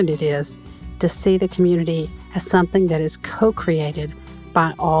important it is to see the community as something that is co-created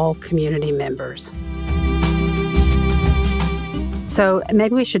by all community members. So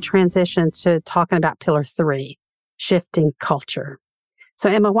maybe we should transition to talking about pillar 3, shifting culture. So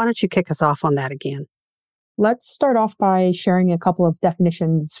Emma, why don't you kick us off on that again? Let's start off by sharing a couple of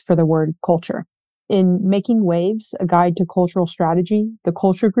definitions for the word culture. In Making Waves, a guide to cultural strategy, the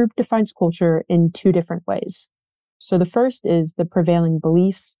culture group defines culture in 2 different ways. So the first is the prevailing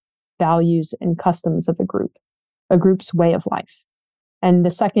beliefs, values, and customs of a group's way of life. And the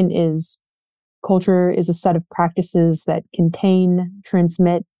second is culture is a set of practices that contain,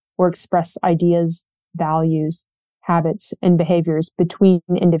 transmit, or express ideas, values, habits, and behaviors between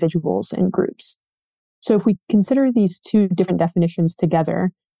individuals and groups. So if we consider these 2 different definitions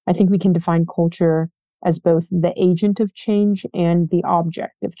together, I think we can define culture as both the agent of change and the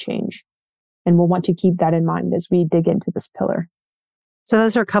object of change. And we'll want to keep that in mind as we dig into this pillar. So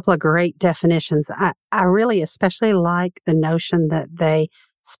those are a couple of great definitions. I really especially like the notion that they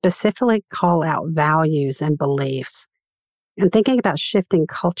specifically call out values and beliefs. And thinking about shifting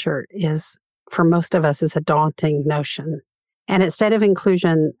culture is, for most of us, is a daunting notion. And at State of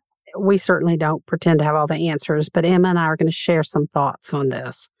Inclusion, we certainly don't pretend to have all the answers, but Emma and I are going to share some thoughts on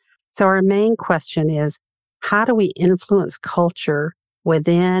this. So our main question is, how do we influence culture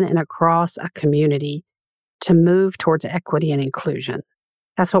within and across a community to move towards equity and inclusion?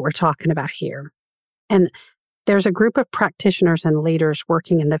 That's what we're talking about here. And there's a group of practitioners and leaders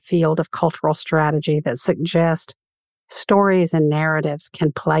working in the field of cultural strategy that suggest stories and narratives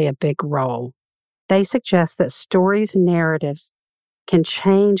can play a big role. They suggest that stories and narratives can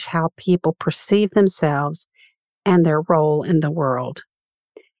change how people perceive themselves and their role in the world.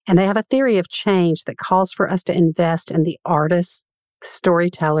 And they have a theory of change that calls for us to invest in the artists,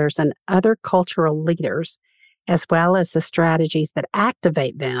 storytellers, and other cultural leaders, as well as the strategies that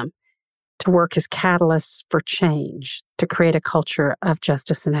activate them to work as catalysts for change, to create a culture of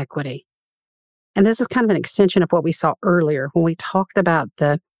justice and equity. And this is kind of an extension of what we saw earlier when we talked about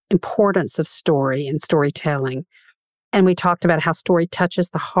the importance of story and storytelling. And we talked about how story touches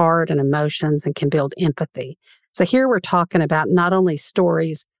the heart and emotions and can build empathy. So here we're talking about not only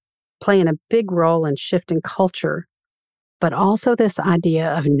stories playing a big role in shifting culture, but also this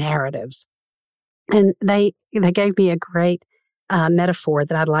idea of narratives. And they gave me a great metaphor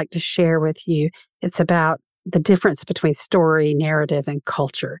that I'd like to share with you. It's about the difference between story, narrative, and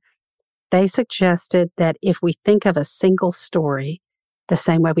culture. They suggested that if we think of a single story the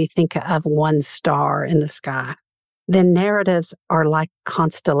same way we think of one star in the sky, then narratives are like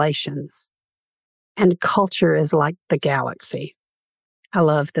constellations and culture is like the galaxy. I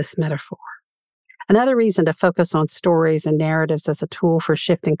love this metaphor. Another reason to focus on stories and narratives as a tool for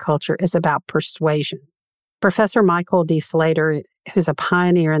shifting culture is about persuasion. Professor Michael D. Slater, who's a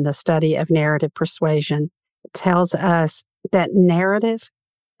pioneer in the study of narrative persuasion, tells us that narrative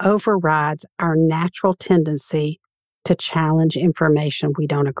overrides our natural tendency to challenge information we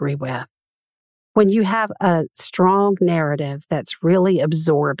don't agree with. When you have a strong narrative that's really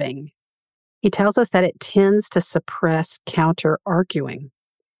absorbing, he tells us that it tends to suppress counter-arguing.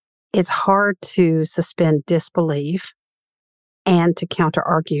 It's hard to suspend disbelief and to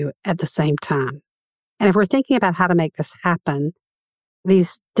counter-argue at the same time. And if we're thinking about how to make this happen,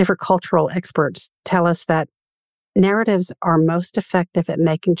 these different cultural experts tell us that narratives are most effective at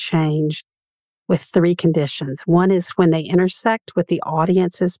making change with three conditions. One is when they intersect with the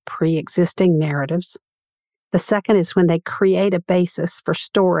audience's pre-existing narratives. The second is when they create a basis for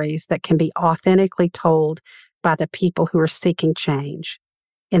stories that can be authentically told by the people who are seeking change.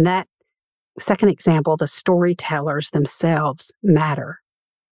 In that second example, the storytellers themselves matter.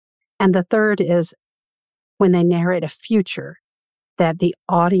 And the third is when they narrate a future that the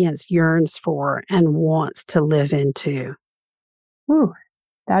audience yearns for and wants to live into. Ooh,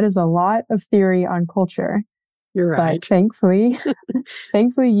 that is a lot of theory on culture. You're right. But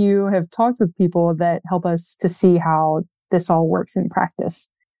thankfully you have talked with people that help us to see how this all works in practice.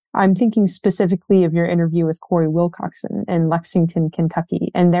 I'm thinking specifically of your interview with Corey Wilcoxon in Lexington, Kentucky,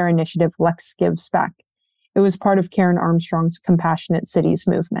 and their initiative, Lex Gives Back. It was part of Karen Armstrong's Compassionate Cities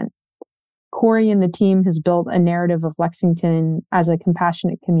movement. Corey and the team has built a narrative of Lexington as a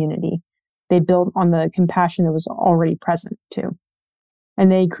compassionate community. They built on the compassion that was already present, too.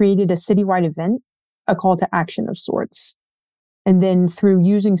 And they created a citywide event, a call to action of sorts. And then through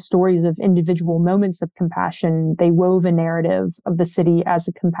using stories of individual moments of compassion, they wove a narrative of the city as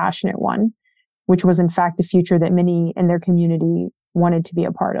a compassionate one, which was in fact a future that many in their community wanted to be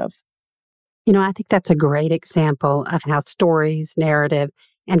a part of. You know, I think that's a great example of how stories, narrative,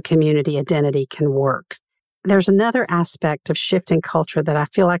 and community identity can work. There's another aspect of shifting culture that I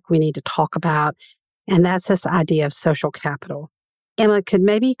feel like we need to talk about, and that's this idea of social capital. Emma, could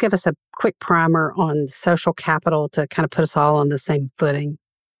maybe you give us a quick primer on social capital to kind of put us all on the same footing?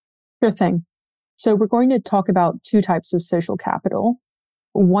 Sure thing. So we're going to talk about two types of social capital.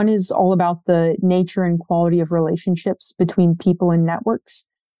 One is all about the nature and quality of relationships between people and networks.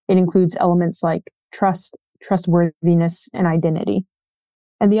 It includes elements like trust, trustworthiness, and identity.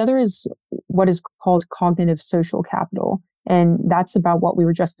 And the other is what is called cognitive social capital. And that's about what we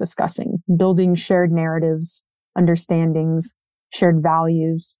were just discussing, building shared narratives, understandings, shared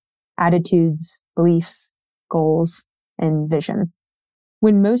values, attitudes, beliefs, goals, and vision.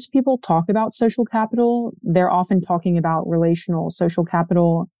 When most people talk about social capital, they're often talking about relational social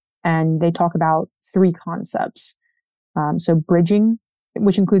capital, and they talk about three concepts. So bridging,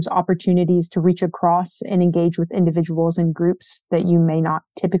 which includes opportunities to reach across and engage with individuals and groups that you may not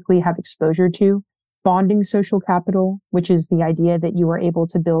typically have exposure to. Bonding social capital, which is the idea that you are able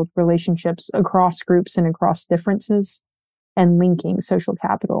to build relationships across groups and across differences. And linking social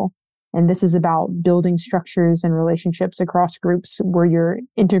capital, And this is about building structures and relationships across groups where you're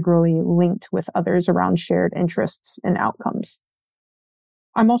integrally linked with others around shared interests and outcomes.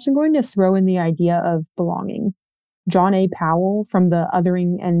 I'm also going to throw in the idea of belonging. John A. Powell from the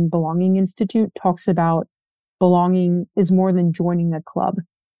Othering and Belonging Institute talks about belonging is more than joining a club.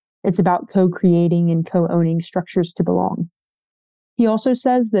 It's about co-creating and co-owning structures to belong. He also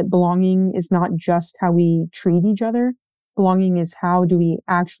says that belonging is not just how we treat each other. Belonging is how do we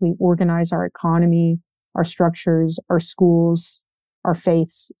actually organize our economy, our structures, our schools, our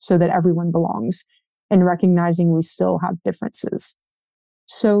faiths, so that everyone belongs, and recognizing we still have differences.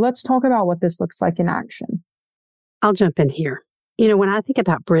 So let's talk about what this looks like in action. I'll jump in here. When I think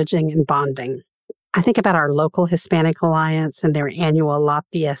about bridging and bonding, I think about our local Hispanic Alliance and their annual La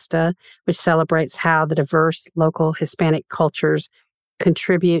Fiesta, which celebrates how the diverse local Hispanic cultures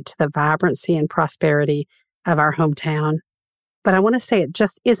contribute to the vibrancy and prosperity of our hometown. But I want to say it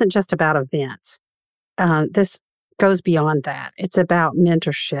just isn't just about events. This goes beyond that. It's about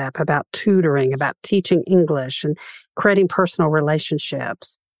mentorship, about tutoring, about teaching English and creating personal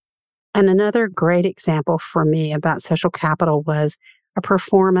relationships. And another great example for me about social capital was a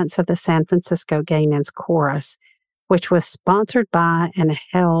performance of the San Francisco Gay Men's Chorus, which was sponsored by and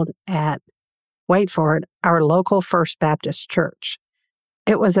held at, wait for it, our local First Baptist Church.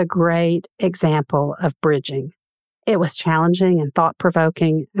 It was a great example of bridging. It was challenging and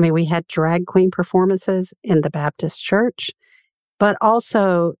thought-provoking. We had drag queen performances in the Baptist church, but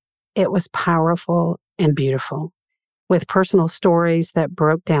also it was powerful and beautiful, with personal stories that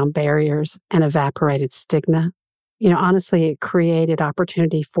broke down barriers and evaporated stigma. Honestly, it created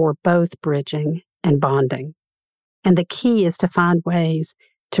opportunity for both bridging and bonding. And the key is to find ways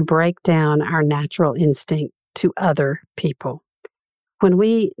to break down our natural instinct to other people. When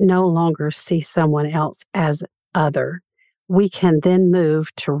we no longer see someone else as other, we can then move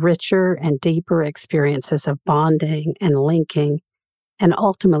to richer and deeper experiences of bonding and linking, and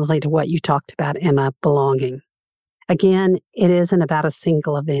ultimately to what you talked about, Emma, belonging. Again, it isn't about a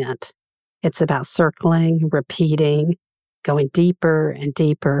single event. It's about circling, repeating, going deeper and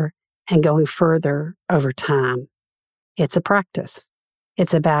deeper, and going further over time. It's a practice.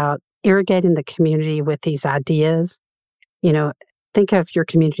 It's about irrigating the community with these ideas. Think of your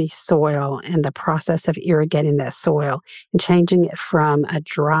community soil and the process of irrigating that soil and changing it from a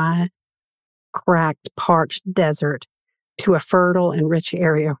dry, cracked, parched desert to a fertile and rich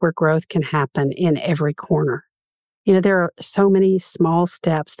area where growth can happen in every corner. There are so many small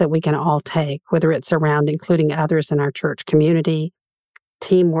steps that we can all take, whether it's around including others in our church community,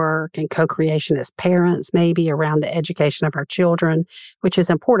 teamwork and co-creation as parents, maybe around the education of our children, which is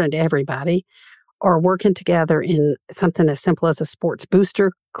important to everybody, or working together in something as simple as a sports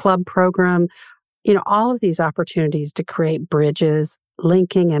booster club program. All of these opportunities to create bridges,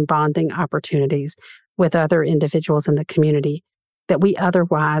 linking and bonding opportunities with other individuals in the community that we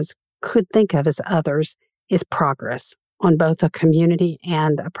otherwise could think of as others is progress on both a community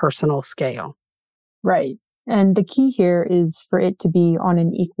and a personal scale. Right. And the key here is for it to be on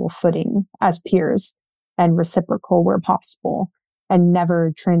an equal footing as peers and reciprocal where possible, and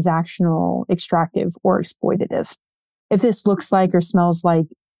never transactional, extractive, or exploitative. If this looks like or smells like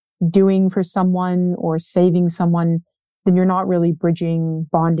doing for someone or saving someone, then you're not really bridging,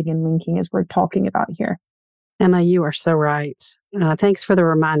 bonding, and linking as we're talking about here. Emma, you are so right. Thanks for the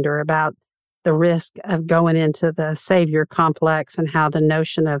reminder about the risk of going into the savior complex and how the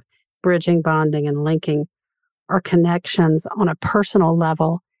notion of bridging, bonding, and linking are connections on a personal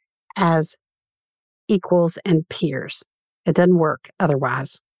level as equals and peers. It doesn't work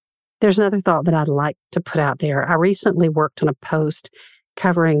otherwise. There's another thought that I'd like to put out there. I recently worked on a post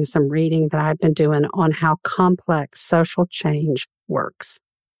covering some reading that I've been doing on how complex social change works.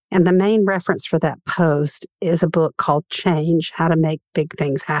 And the main reference for that post is a book called Change, How to Make Big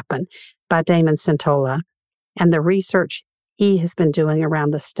Things Happen by Damon Centola, and the research he has been doing around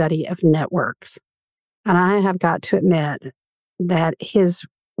the study of networks. And I have got to admit that his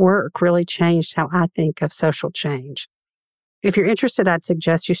work really changed how I think of social change. If you're interested, I'd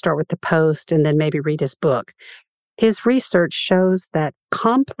suggest you start with the post and then maybe read his book. His research shows that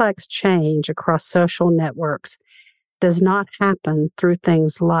complex change across social networks does not happen through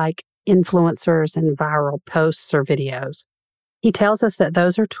things like influencers and viral posts or videos. He tells us that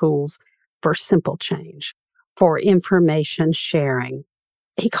those are tools for simple change, for information sharing.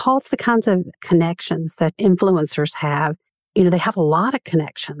 He calls the kinds of connections that influencers have, they have a lot of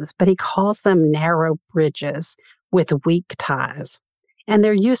connections, but he calls them narrow bridges with weak ties. And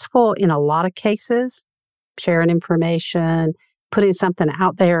they're useful in a lot of cases, sharing information, putting something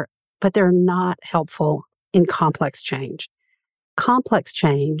out there, but they're not helpful in complex change. Complex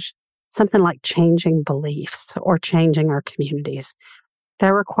change something like changing beliefs or changing our communities.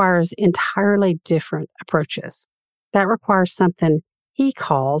 That requires entirely different approaches. That requires something he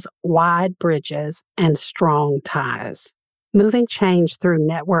calls wide bridges and strong ties. Moving change through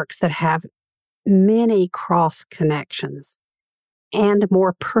networks that have many cross connections and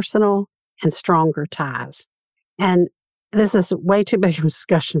more personal and stronger ties. And this is way too big of a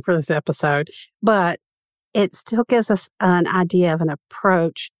discussion for this episode, but it still gives us an idea of an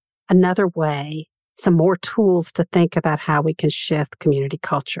approach, another way, some more tools to think about how we can shift community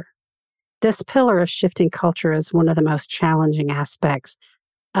culture. This pillar of shifting culture is one of the most challenging aspects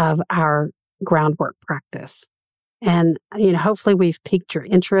of our groundwork practice. And, hopefully we've piqued your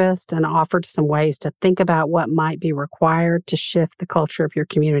interest and offered some ways to think about what might be required to shift the culture of your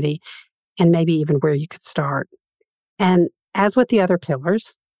community and maybe even where you could start. And as with the other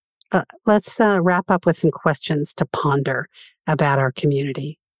pillars, let's wrap up with some questions to ponder about our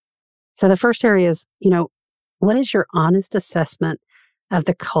community. So the first area is, what is your honest assessment of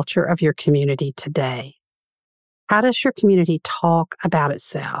the culture of your community today? How does your community talk about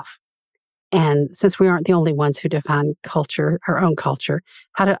itself? And since we aren't the only ones who define culture, our own culture,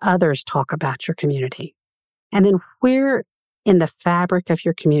 how do others talk about your community? And then where in the fabric of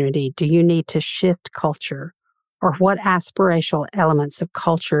your community do you need to shift culture? Or what aspirational elements of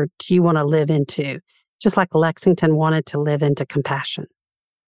culture do you want to live into? Just like Lexington wanted to live into compassion.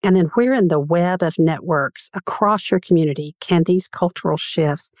 And then where in the web of networks across your community can these cultural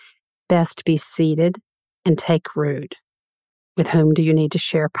shifts best be seeded and take root? With whom do you need to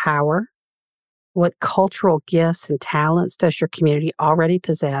share power? What cultural gifts and talents does your community already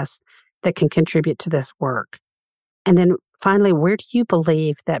possess that can contribute to this work? And then finally, where do you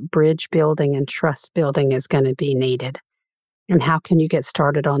believe that bridge building and trust building is going to be needed? And how can you get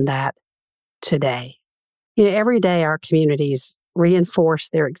started on that today? Every day our communities reinforce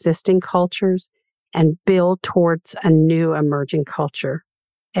their existing cultures and build towards a new emerging culture.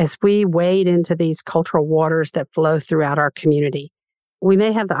 As we wade into these cultural waters that flow throughout our community, we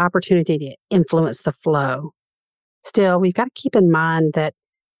may have the opportunity to influence the flow. Still, we've got to keep in mind that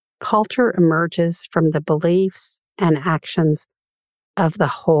culture emerges from the beliefs and actions of the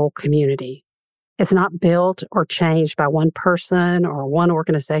whole community. It's not built or changed by one person or one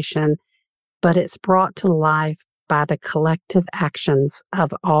organization, but it's brought to life by the collective actions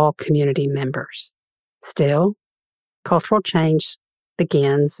of all community members. Still, cultural change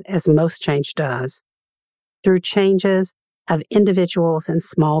begins, as most change does, through changes of individuals and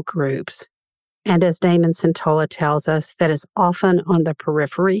small groups. And as Damon Centola tells us, that is often on the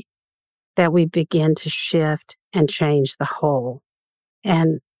periphery that we begin to shift and change the whole.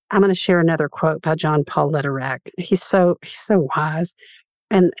 And I'm going to share another quote by John Paul Lederach. He's so wise.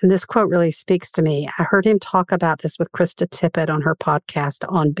 And this quote really speaks to me. I heard him talk about this with Krista Tippett on her podcast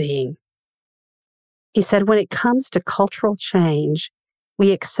On Being. He said, when it comes to cultural change,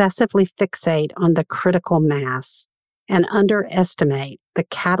 we excessively fixate on the critical mass and underestimate the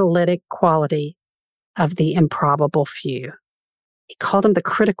catalytic quality of the improbable few. He called them the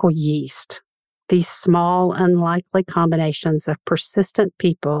critical yeast, these small, unlikely combinations of persistent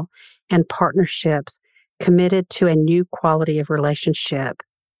people and partnerships committed to a new quality of relationship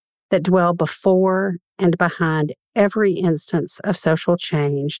that dwell before and behind every instance of social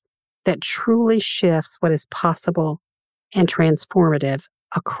change that truly shifts what is possible and transformative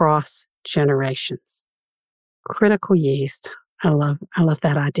across generations. Critical yeast. I love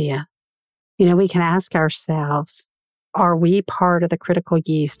that idea. We can ask ourselves, are we part of the critical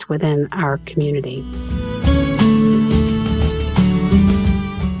yeast within our community?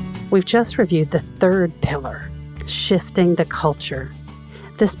 We've just reviewed the third pillar, shifting the culture.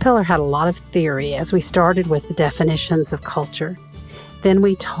 This pillar had a lot of theory as we started with the definitions of culture. Then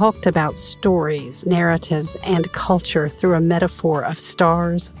we talked about stories, narratives, and culture through a metaphor of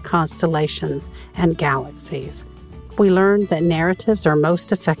stars, constellations, and galaxies. We learned that narratives are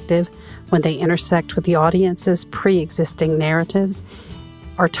most effective when they intersect with the audience's pre-existing narratives,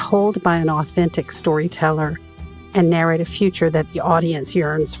 are told by an authentic storyteller, and narrate a future that the audience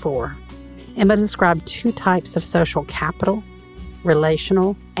yearns for. Emma described two types of social capital,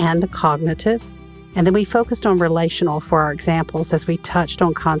 relational and cognitive. And then we focused on relational for our examples as we touched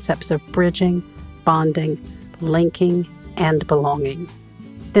on concepts of bridging, bonding, linking, and belonging.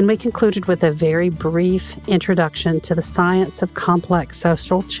 Then we concluded with a very brief introduction to the science of complex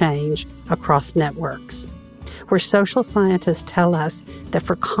social change across networks, where social scientists tell us that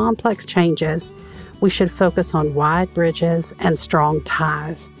for complex changes, we should focus on wide bridges and strong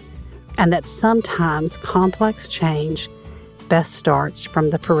ties, and that sometimes complex change best starts from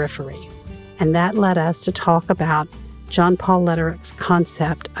the periphery. And that led us to talk about John Paul Lederach's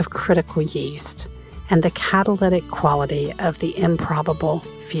concept of critical yeast and the catalytic quality of the improbable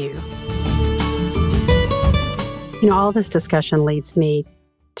few. All this discussion leads me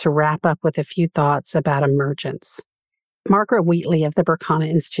to wrap up with a few thoughts about emergence. Margaret Wheatley of the Berkana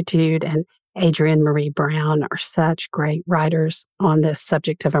Institute and Adrienne Maree Brown are such great writers on this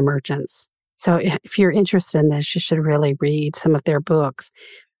subject of emergence. So if you're interested in this, you should really read some of their books.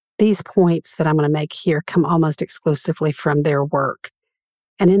 These points that I'm going to make here come almost exclusively from their work.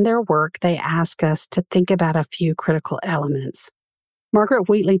 And in their work, they ask us to think about a few critical elements. Margaret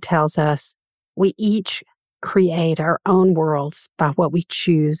Wheatley tells us we each create our own worlds by what we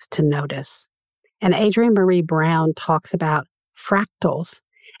choose to notice. And Adrienne Maree Brown talks about fractals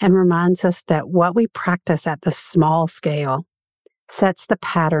and reminds us that what we practice at the small scale sets the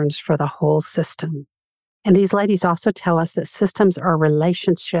patterns for the whole system. And these ladies also tell us that systems are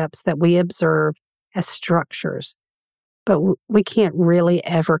relationships that we observe as structures, but we can't really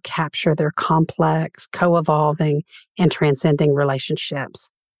ever capture their complex, co-evolving, and transcending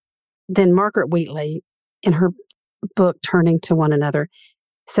relationships. Then Margaret Wheatley, in her book, Turning to One Another,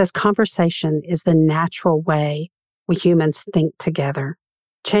 says conversation is the natural way we humans think together.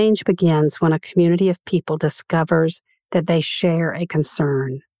 Change begins when a community of people discovers that they share a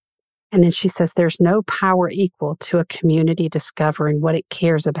concern. And then she says there's no power equal to a community discovering what it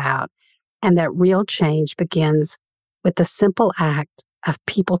cares about, and that real change begins with the simple act of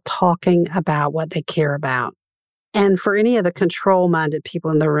people talking about what they care about. And for any of the control-minded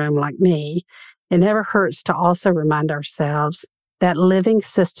people in the room like me, it never hurts to also remind ourselves that living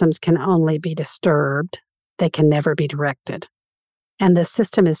systems can only be disturbed. They can never be directed. And the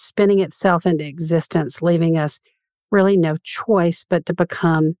system is spinning itself into existence, leaving us really no choice but to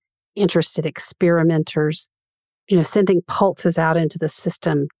become interested experimenters, sending pulses out into the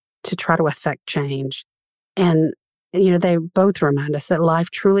system to try to affect change. And, they both remind us that life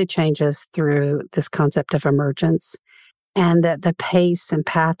truly changes through this concept of emergence, and that the pace and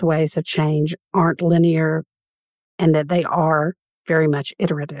pathways of change aren't linear, and that they are very much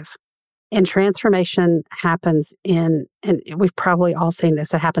iterative. And transformation happens and we've probably all seen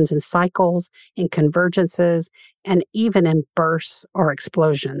this, it happens in cycles, in convergences, and even in bursts or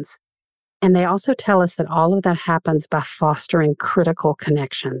explosions. And they also tell us that all of that happens by fostering critical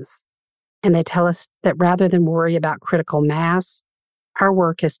connections. And they tell us that rather than worry about critical mass, our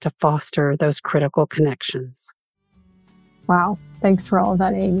work is to foster those critical connections. Wow. Thanks for all of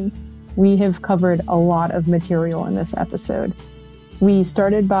that, Amy. We have covered a lot of material in this episode. We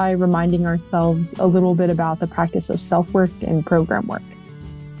started by reminding ourselves a little bit about the practice of self-work and program work.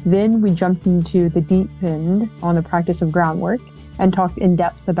 Then we jumped into the deep end on the practice of groundwork and talked in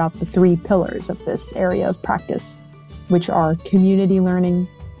depth about the 3 pillars of this area of practice, which are community learning,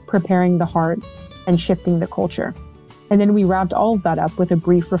 preparing the heart, and shifting the culture. And then we wrapped all of that up with a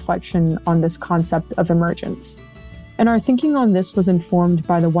brief reflection on this concept of emergence. And our thinking on this was informed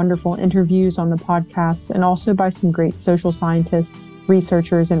by the wonderful interviews on the podcast and also by some great social scientists,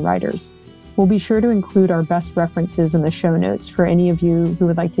 researchers, and writers. We'll be sure to include our best references in the show notes for any of you who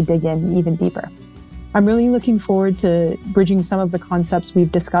would like to dig in even deeper. I'm really looking forward to bridging some of the concepts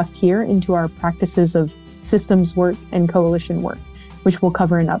we've discussed here into our practices of systems work and coalition work, which we'll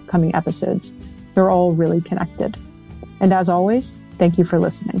cover in upcoming episodes. They're all really connected. And as always, thank you for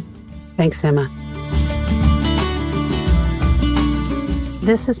listening. Thanks, Emma.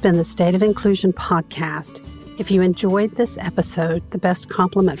 This has been the State of Inclusion podcast. If you enjoyed this episode, the best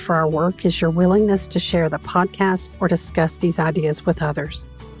compliment for our work is your willingness to share the podcast or discuss these ideas with others.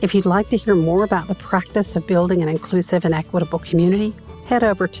 If you'd like to hear more about the practice of building an inclusive and equitable community, head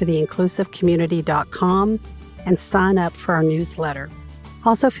over to theinclusivecommunity.com and sign up for our newsletter.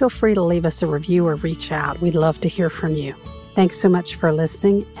 Also, feel free to leave us a review or reach out. We'd love to hear from you. Thanks so much for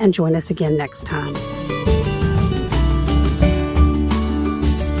listening, and join us again next time.